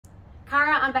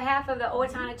Cara, on behalf of the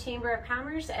Owatonna Chamber of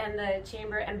Commerce and the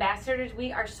Chamber Ambassadors,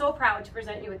 we are so proud to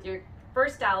present you with your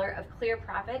first dollar of clear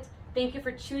profit. Thank you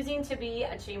for choosing to be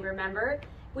a Chamber member.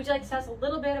 Would you like to tell us a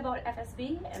little bit about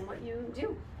FSB and what you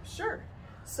do? Sure.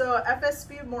 So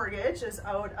FSB Mortgage is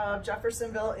out of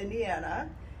Jeffersonville, Indiana,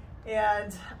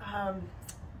 and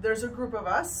there's a group of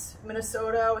us,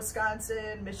 Minnesota,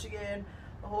 Wisconsin, Michigan,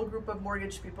 a whole group of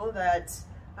mortgage people that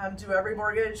do every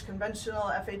mortgage, conventional,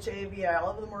 FHA, VI,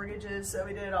 all of the mortgages that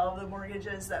we did, all of the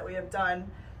mortgages that we have done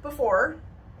before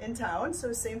in town.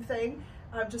 So same thing,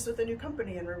 just with a new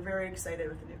company, and we're very excited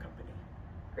with the new company.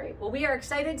 Great. Well, we are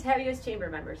excited to have you as Chamber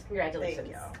members. Congratulations.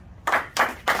 Thank you.